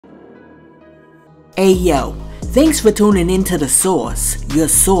Hey yo, thanks for tuning in to The Source, your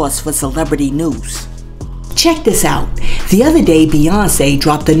source for celebrity news. Check this out. The other day, Beyoncé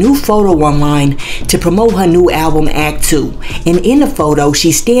dropped a new photo online to promote her new album, Act 2. And in the photo,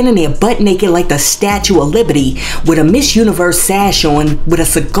 she's standing there butt naked like the Statue of Liberty with a Miss Universe sash on with a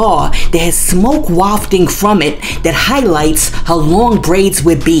cigar that has smoke wafting from it that highlights her long braids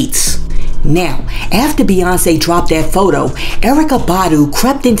with beads. Now, after Beyoncé dropped that photo, Erykah Badu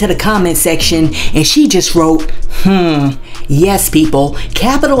crept into the comment section and she just wrote, yes people,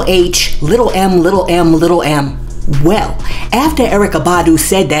 capital H, little m, little m, little m. Well, after Erykah Badu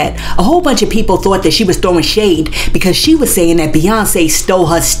said that, a whole bunch of people thought that she was throwing shade because she was saying that Beyoncé stole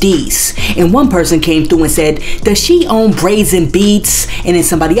her steez. And one person came through and said, does she own braids and beads? And then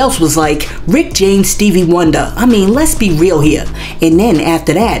somebody else was like, Rick James, Stevie Wonder. I mean, let's be real here. And then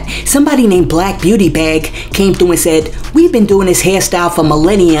after that, somebody named Black Beauty Bag came through and said, we've been doing this hairstyle for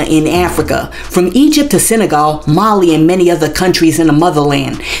millennia in Africa. From Egypt to Senegal, Mali, and many other countries in the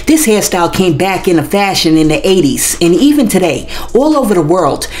motherland. This hairstyle came back into fashion in the 80s. And even today, all over the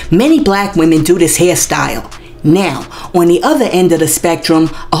world, many black women do this hairstyle. Now, on the other end of the spectrum,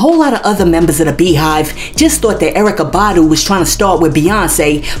 a whole lot of other members of the Beehive just thought that Erykah Badu was trying to start with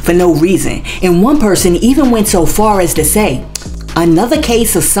Beyoncé for no reason. And one person even went so far as to say, another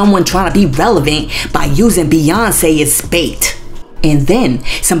case of someone trying to be relevant by using Beyoncé as bait. And then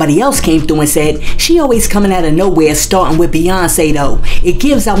somebody else came through and said, she always coming out of nowhere starting with Beyoncé though. It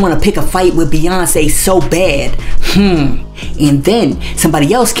gives I want to pick a fight with Beyoncé so bad. And then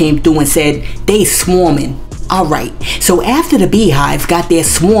somebody else came through and said, they swarming. Alright, so after the Beehive got their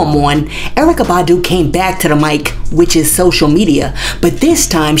swarm on, Erykah Badu came back to the mic, which is social media, but this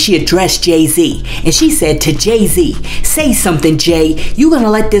time she addressed Jay-Z, and she said to Jay-Z, say something Jay, you gonna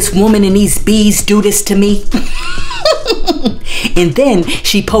let this woman and these bees do this to me? And then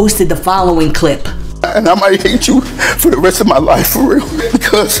she posted the following clip. And I might hate you for the rest of my life, for real,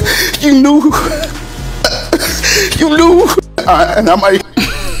 because you knew, and I might.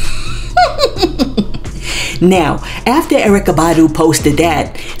 Now, after Erykah Badu posted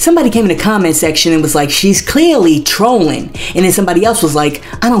that, somebody came in the comment section and was like, she's clearly trolling. And then somebody else was like,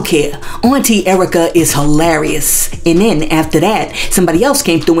 I don't care. Auntie Erykah is hilarious. And then after that, somebody else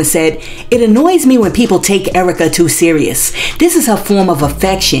came through and said, it annoys me when people take Erykah too serious. This is her form of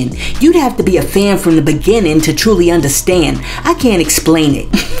affection. You'd have to be a fan from the beginning to truly understand. I can't explain it.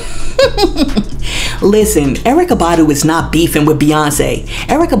 Listen, Erykah Badu is not beefing with Beyoncé.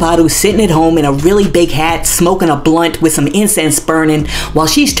 Erykah Badu is sitting at home in a really big hat, smoking a blunt with some incense burning while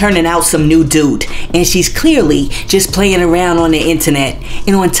she's turning out some new dude. And she's clearly just playing around on the internet.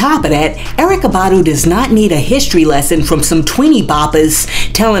 And on top of that, Erykah Badu does not need a history lesson from some tweenie boppers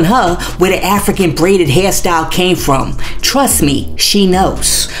telling her where the African braided hairstyle came from. Trust me, she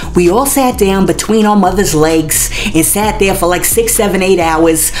knows. We all sat down between our mother's legs and sat there for like 6, 7, 8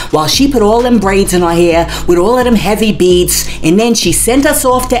 hours while she put all them braids in her hair with all of them heavy beads, and then she sent us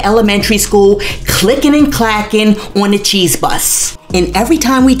off to elementary school clicking and clacking on the cheese bus. And every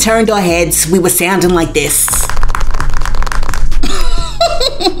time we turned our heads, we were sounding like this.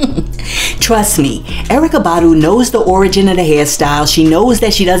 Trust me, Erykah Badu knows the origin of the hairstyle, she knows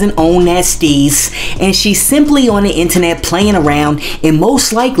that she doesn't own that steez, and she's simply on the internet playing around, and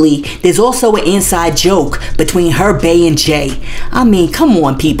most likely there's also an inside joke between her, Bey, and Jay. I mean, come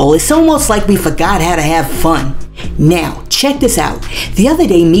on people, it's almost like we forgot how to have fun. Now, check this out. The other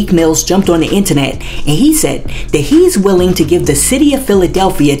day, Meek Mills jumped on the internet and he said that he's willing to give the city of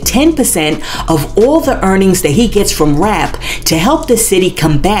Philadelphia 10% of all the earnings that he gets from rap to help the city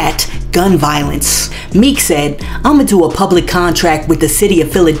combat gun violence. Meek said, I'm gonna do a public contract with the city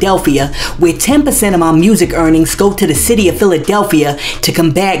of Philadelphia where 10% of my music earnings go to the city of Philadelphia to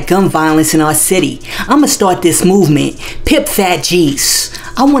combat gun violence in our city. I'm gonna start this movement, Pip Fat G's.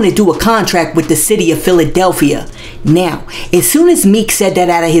 I want to do a contract with the city of Philadelphia. Now, as soon as Meek said that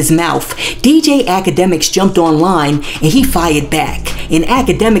out of his mouth, DJ Academics jumped online and he fired back. And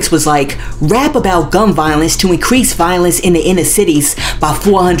Academics was like, rap about gun violence to increase violence in the inner cities by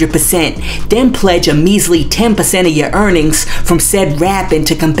 400%, then pledge a measly 10% of your earnings from said rapping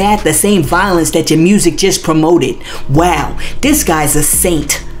to combat the same violence that your music just promoted. Wow, this guy's a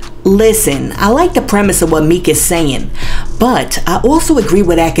saint. Listen, I like the premise of what Meek is saying, but I also agree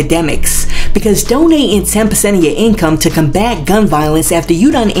with Academics, because donating 10% of your income to combat gun violence after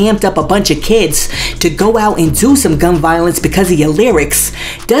you done amped up a bunch of kids to go out and do some gun violence because of your lyrics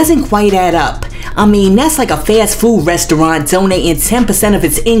doesn't quite add up. I mean, that's like a fast food restaurant donating 10% of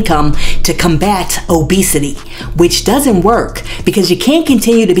its income to combat obesity, which doesn't work because you can't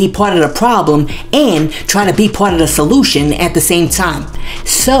continue to be part of the problem and try to be part of the solution at the same time.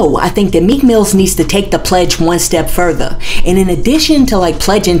 So I think that Meek Mills needs to take the pledge one step further. And in addition to like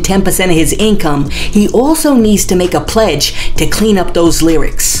pledging 10% of his income, he also needs to make a pledge to clean up those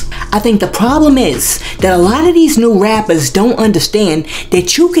lyrics. I think the problem is that a lot of these new rappers don't understand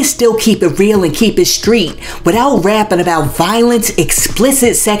that you can still keep it real and keep it street without rapping about violence,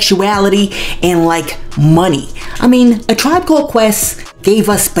 explicit sexuality, and like money. I mean, A Tribe Called Quest gave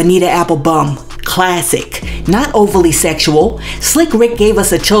us Bonita Applebum. Classic. Not overly sexual. Slick Rick gave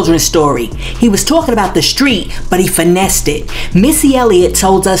us a children's story. He was talking about the street, but he finessed it. Missy Elliott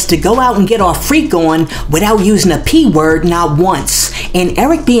told us to go out and get our freak on without using a P word not once. And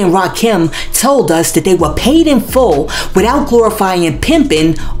Eric B. and Rakim told us that they were paid in full without glorifying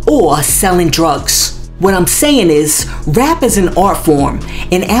pimping or selling drugs. What I'm saying is, rap is an art form,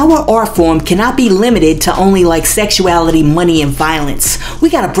 and our art form cannot be limited to only like sexuality, money, and violence.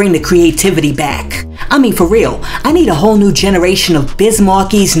 We gotta bring the creativity back. I mean, for real, I need a whole new generation of Biz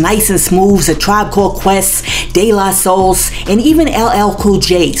Markies, Nice and Smooths, A Tribe Called Quests, De La Souls, and even LL Cool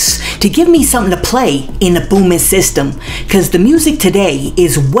J's to give me something to play in the booming system, cause the music today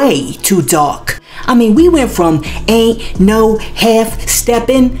is way too dark. I mean, we went from ain't no half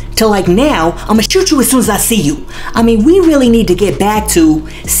stepping to like now, I'ma shoot you as soon as I see you. I mean, we really need to get back to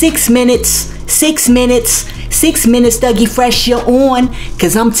 6 minutes, 6 minutes, 6 minutes, Dougie Fresh, you're on.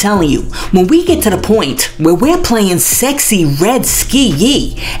 Cause I'm telling you, when we get to the point where we're playing Sexy Red Ski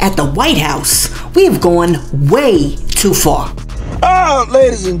Yee at the White House, we have gone way too far.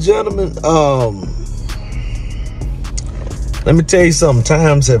 Ladies and gentlemen, let me tell you something.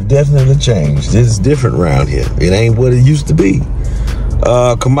 Times have definitely changed. It's different around here. It ain't what it used to be.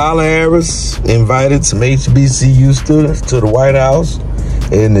 Kamala Harris invited some HBCU students to the White House,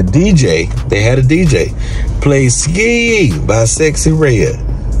 and the DJ, they had a DJ, play Ski by Sexy Red.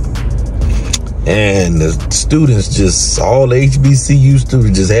 And the students just, all the HBCU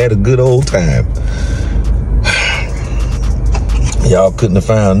students just had a good old time. Y'all couldn't have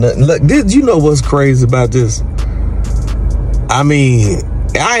found nothing. Look, did you know what's crazy about this? I mean,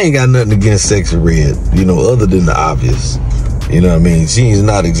 I ain't got nothing against Sexy Red, you know, other than the obvious. You know what I mean? She's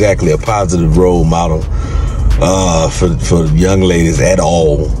not exactly a positive role model for young ladies at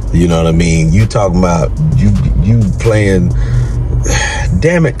all. You know what I mean? You talking about you playing,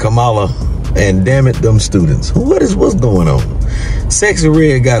 damn it, Kamala, and damn it, them students. What's going on? Sexy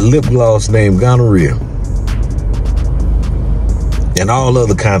Red got lip gloss named Gonorrhea and all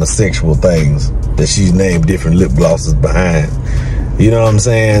other kind of sexual things that she's named different lip glosses behind. You know what I'm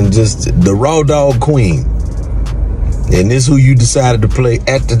saying? Just the raw dog queen. And this who you decided to play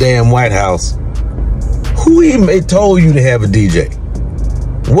at the damn White House. Who even told you to have a DJ?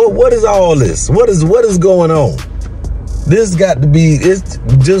 What is all this? What is going on? This got to be, it's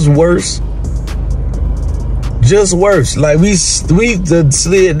just worse. Just worse. Like we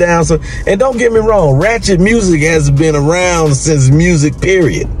slid down. So, and don't get me wrong, ratchet music has been around since music,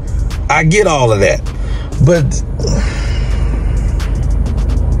 period. I get all of that. But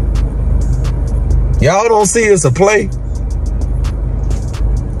y'all don't see it's a play.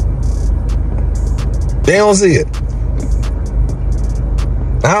 They don't see it.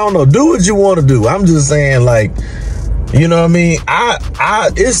 I don't know. Do what you want to do. I'm just saying, like, you know what I mean?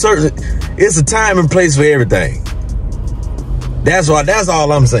 It's a time and place for everything. That's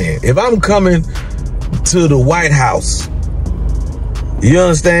all I'm saying. If I'm coming to the White House, you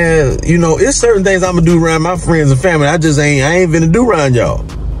understand? You know, it's certain things I'm gonna do around my friends and family. I ain't finna do around y'all.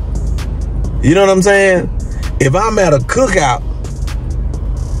 You know what I'm saying? If I'm at a cookout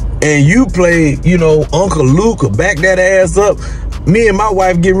and you play, you know, Uncle Luke or Back That Ass Up, me and my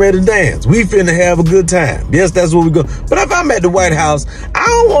wife getting ready to dance. We finna have a good time. Yes, that's what we go. But if I'm at the White House, I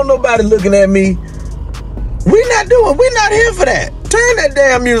don't want nobody looking at me. We're not here for that. Turn that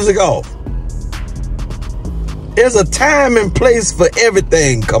damn music off. There's a time and place for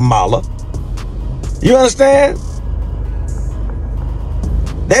everything, Kamala. You understand?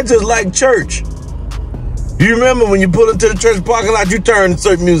 That's just like church. You remember when you pull into the church parking lot, you turn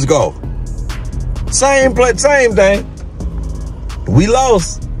certain music off. Same thing. We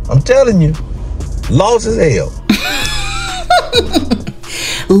lost. I'm telling you. Lost as hell.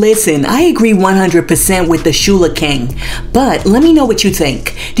 Listen, I agree 100% with the Shula King, but let me know what you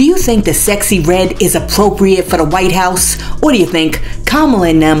think. Do you think the Sexy Red is appropriate for the White House? Or do you think Kamala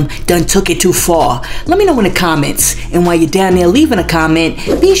and them done took it too far? Let me know in the comments. And while you're down there leaving a comment,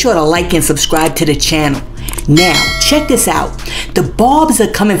 be sure to like and subscribe to the channel. Now, Check this out. The Barbs are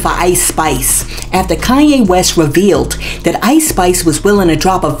coming for Ice Spice after Kanye West revealed that Ice Spice was willing to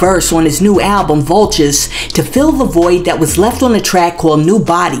drop a verse on his new album Vultures to fill the void that was left on a track called New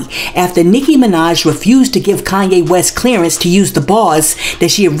Body after Nicki Minaj refused to give Kanye West clearance to use the bars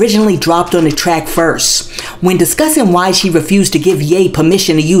that she originally dropped on the track first. When discussing why she refused to give Ye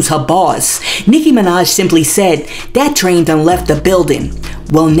permission to use her bars, Nicki Minaj simply said, "That train done left the building."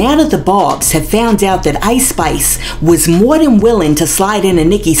 Well, now that the Barbs have found out that Ice Spice was more than willing to slide into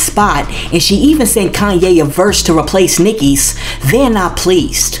Nicki's spot, and she even sent Kanye a verse to replace Nicki's, they're not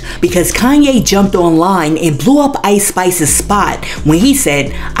pleased. Because Kanye jumped online and blew up Ice Spice's spot when he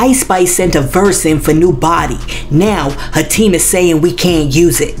said Ice Spice sent a verse in for New Body. Now, her team is saying we can't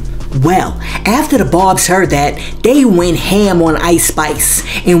use it. Well, after the Barbs heard that, they went ham on Ice Spice.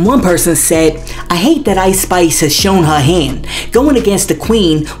 And one person said, "I hate that Ice Spice has shown her hand. Going against the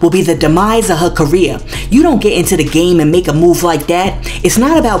queen will be the demise of her career. You don't get into the game and make a move like that. It's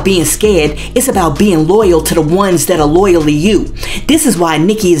not about being scared, it's about being loyal to the ones that are loyal to you. This is why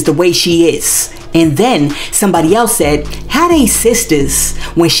Nicki is the way she is." And then somebody else said, "How they sisters?"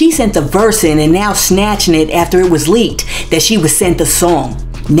 when she sent the verse in and now snatching it after it was leaked that she was sent the song.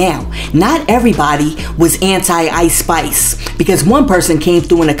 Now, not everybody was anti-Ice Spice, because one person came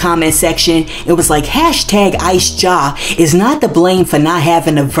through in the comment section and was like, #IceJa is not to blame for not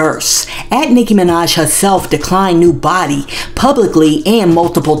having a verse. At Nicki Minaj herself declined New Body publicly and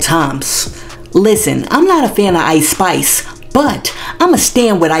multiple times. Listen, I'm not a fan of Ice Spice, but I'ma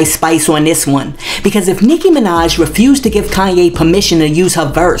stand with Ice Spice on this one, because if Nicki Minaj refused to give Kanye permission to use her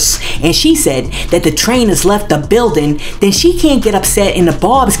verse, and she said that the train has left the building, then she can't get upset and the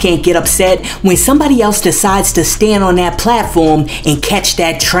Barbs can't get upset when somebody else decides to stand on that platform and catch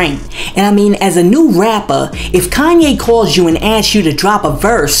that train. And I mean, as a new rapper, if Kanye calls you and asks you to drop a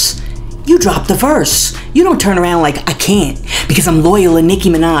verse, you drop the verse. You don't turn around like, "I can't because I'm loyal to Nicki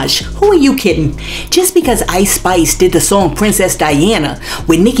Minaj." Who are you kidding? Just because Ice Spice did the song Princess Diana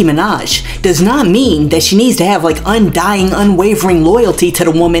with Nicki Minaj does not mean that she needs to have like undying, unwavering loyalty to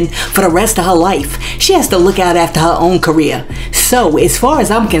the woman for the rest of her life. She has to look out after her own career. So as far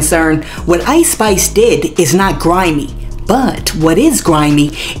as I'm concerned, what Ice Spice did is not grimy. But what is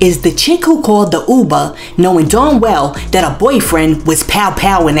grimy is the chick who called the Uber knowing darn well that her boyfriend was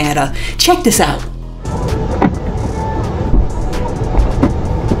pow-powing at her. Check this out.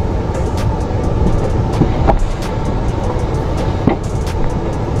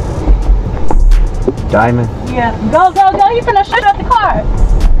 Diamond? Yeah. Go. You finna shoot up the car.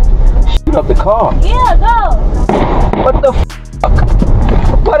 Shoot up the car? Yeah, go. What the fuck?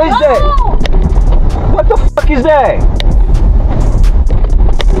 What is that? What the fuck is that?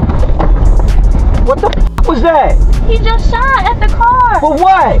 What the fuck was that? He just shot at the car. For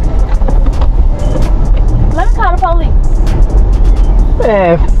what? Let me call the police.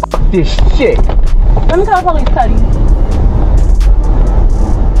 Man, fuck this shit. Let me call the police, Cuddy.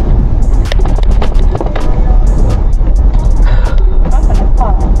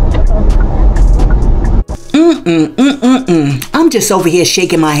 I'm just over here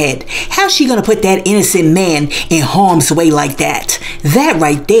shaking my head. How's she gonna put that innocent man in harm's way like that? That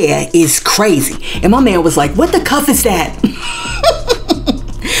right there is crazy. And my man was like, "What the cuff is that?"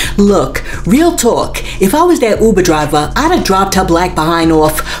 Look, real talk, if I was that Uber driver, I'd have dropped her black behind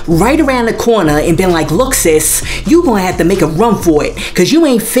off right around the corner and been like, "Look sis, you gonna have to make a run for it, cause you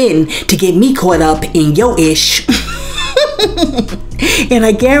ain't fin to get me caught up in your ish." And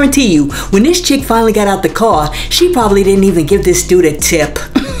I guarantee you, when this chick finally got out the car, she probably didn't even give this dude a tip.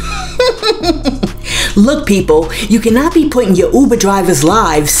 Look people, you cannot be putting your Uber drivers'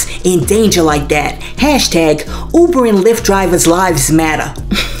 lives in danger like that. #Uber and Lyft drivers' lives matter.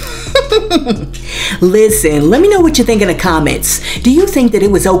 Listen, let me know what you think in the comments. Do you think that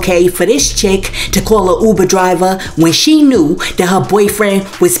it was okay for this chick to call an Uber driver when she knew that her boyfriend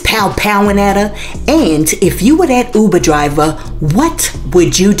was pow-powing at her? And if you were that Uber driver, what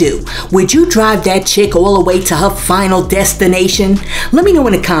would you do? Would you drive that chick all the way to her final destination? Let me know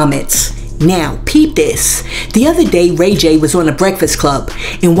in the comments. Now, peep this. The other day, Ray J was on the Breakfast Club,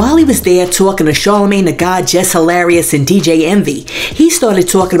 and while he was there talking to Charlamagne the God, Jess Hilarious, and DJ Envy, he started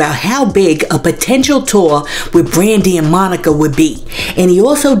talking about how big a potential tour with Brandy and Monica would be. And he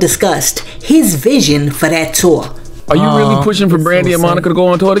also discussed his vision for that tour. Are you really pushing for Brandy and Monica to go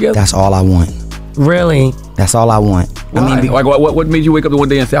on tour together? That's all I want. Really? That's all I want. Why? I mean, like, what made you wake up one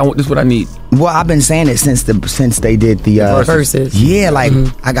day and say, "This is what I need"? Well, I've been saying it since they did the Versus. Yeah, like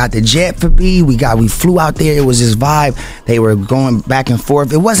I got the jet for B. We flew out there. It was this vibe. They were going back and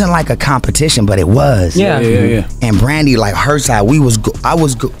forth. It wasn't like a competition, but it was. Yeah. And Brandy, like her side,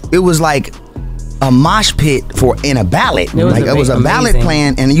 it was like a mosh pit in a ballad. It was a ballad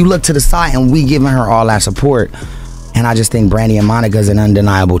playing, and you look to the side, and we giving her all that support. And I just think Brandy and Monica is an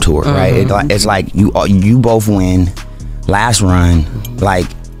undeniable tour, right? It's like you both win, last run. Like,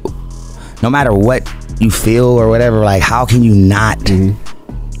 no matter what you feel or whatever, like, how can you not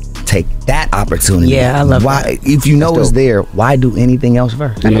take that opportunity? Yeah, I love that. If you know it's there, why do anything else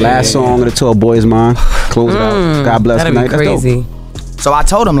first? And the last song of the tour, Boy Is Mine, close it out. God bless That'd tonight. be crazy. So I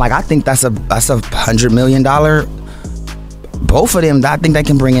told him, like, I think that's a $100 million. Both of them, I think they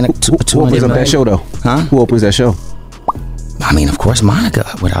can bring in Who opens up that show, though? Huh? Who opens that show? I mean, of course, Monica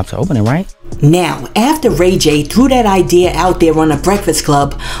would have to open it, right? Now, after Ray J threw that idea out there on the Breakfast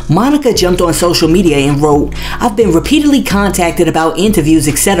Club, Monica jumped on social media and wrote, "I've been repeatedly contacted about interviews,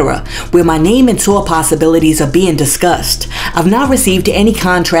 etc., where my name and tour possibilities are being discussed. I've not received any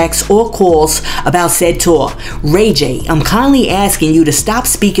contracts or calls about said tour. Ray J, I'm kindly asking you to stop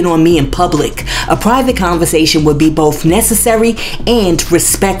speaking on me in public. A private conversation would be both necessary and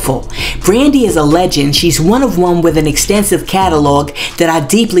respectful. Brandy is a legend. She's one of one with an extensive catalog that I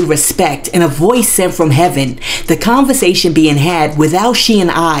deeply respect and a voice sent from heaven. The conversation being had without she and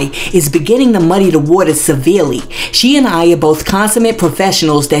I is beginning to muddy the waters severely. She and I are both consummate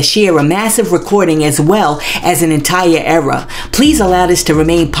professionals that share a massive recording as well as an entire era. Please allow this to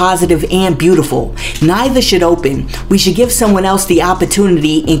remain positive and beautiful. Neither should open. We should give someone else the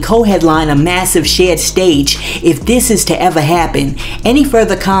opportunity and co-headline a massive shared stage if this is to ever happen. Any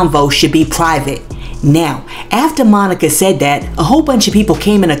further convo should be private." Now, after Monica said that, a whole bunch of people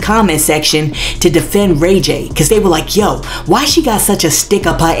came in the comment section to defend Ray J, because they were like, yo, why she got such a stick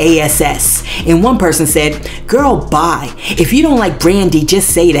up her ass? And one person said, girl, bye. If you don't like Brandy,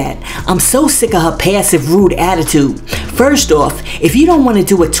 just say that. I'm so sick of her passive, rude attitude. First off, if you don't want to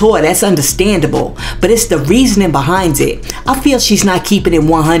do a tour, that's understandable, but it's the reasoning behind it. I feel she's not keeping it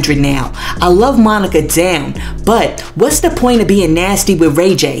 100 now. I love Monica down, but what's the point of being nasty with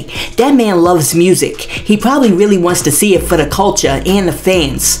Ray J? That man loves music. He probably really wants to see it for the culture and the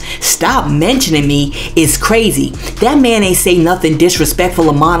fans. Stop mentioning me is crazy. That man ain't say nothing disrespectful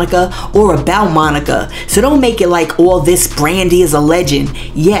of Monica or about Monica, so don't make it like all this Brandy is a legend.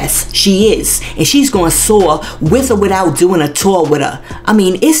 Yes, she is, and she's gonna soar with or without doing a tour with her. I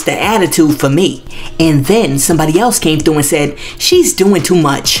mean, it's the attitude for me. And then somebody else came through and said, she's doing too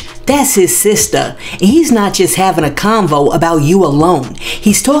much. That's his sister, and he's not just having a convo about you alone.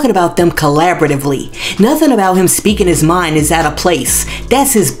 He's talking about them collaboratively. Nothing about him speaking his mind is out of place.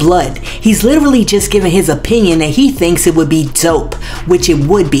 That's his blood. He's literally just giving his opinion that he thinks it would be dope, which it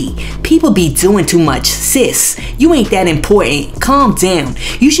would be. People be doing too much. Sis, you ain't that important. Calm down.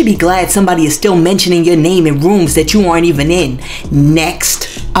 You should be glad somebody is still mentioning your name in rooms that you aren't even in. Next.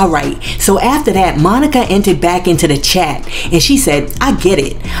 Alright, so after that, Monica entered back into the chat and she said, I get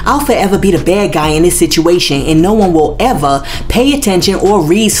it. I'll forever be the bad guy in this situation and no one will ever pay attention or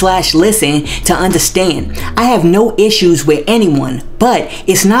read/listen to understand. I have no issues with anyone, but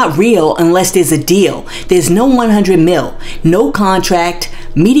it's not real unless there's a deal. There's no 100 mil, no contract,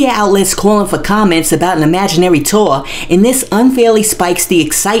 media outlets calling for comments about an imaginary tour, and this unfairly spikes the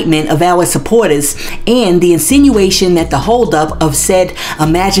excitement of our supporters and the insinuation that the holdup of said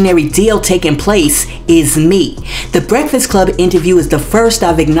imaginary deal taking place is me. The Breakfast Club interview is the first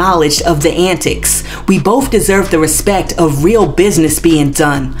I've acknowledged of the antics. We both deserve the respect of real business being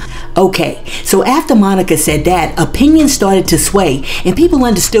done. Okay, so after Monica said that, opinions started to sway and people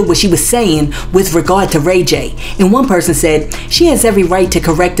understood what she was saying with regard to Ray J. And one person said, she has every right to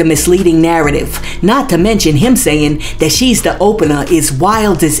correct a misleading narrative, not to mention him saying that she's the opener is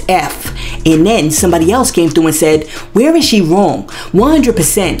wild as F. And then somebody else came through and said, where is she wrong?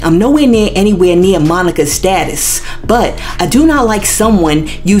 100%, I'm nowhere near anywhere near Monica's status, but I do not like someone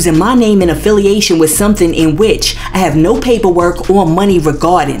using my name in affiliation with something in which I have no paperwork or money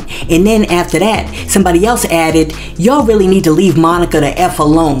regarding. And then after that, somebody else added, y'all really need to leave Monica the F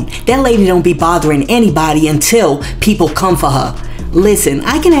alone. That lady don't be bothering anybody until people come for her. Listen,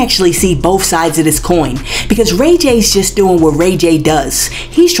 I can actually see both sides of this coin because Ray J's just doing what Ray J does.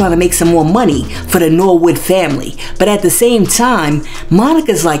 He's trying to make some more money for the Norwood family. But at the same time,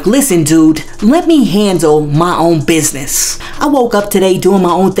 Monica's like, listen, dude, let me handle my own business. I woke up today doing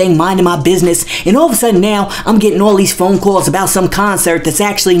my own thing, minding my business, and all of a sudden now I'm getting all these phone calls about some concert that's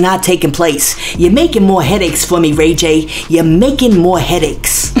actually not taking place. You're making more headaches for me, Ray J. You're making more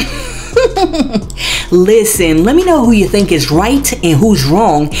headaches. Listen, let me know who you think is right and who's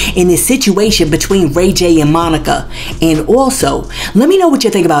wrong in this situation between Ray J and Monica. And also, let me know what you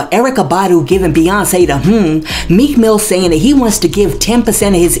think about Erykah Badu giving Beyoncé the Meek Mill saying that he wants to give 10%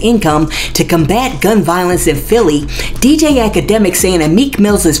 of his income to combat gun violence in Philly, DJ Academic saying that Meek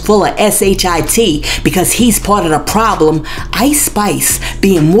Mills is full of SHIT because he's part of the problem, Ice Spice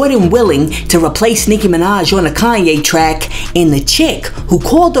being more than willing to replace Nicki Minaj on the Kanye track, and the chick who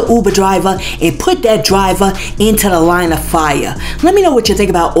called the Uber driver and put that driver into the line of fire. Let me know what you think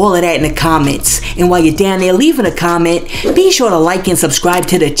about all of that in the comments. And while you're down there leaving a comment, be sure to like and subscribe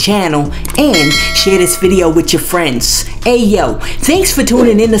to the channel and share this video with your friends. Hey yo, thanks for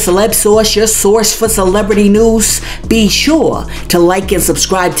tuning in to Celeb Source, your source for celebrity news. Be sure to like and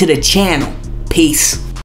subscribe to the channel. Peace.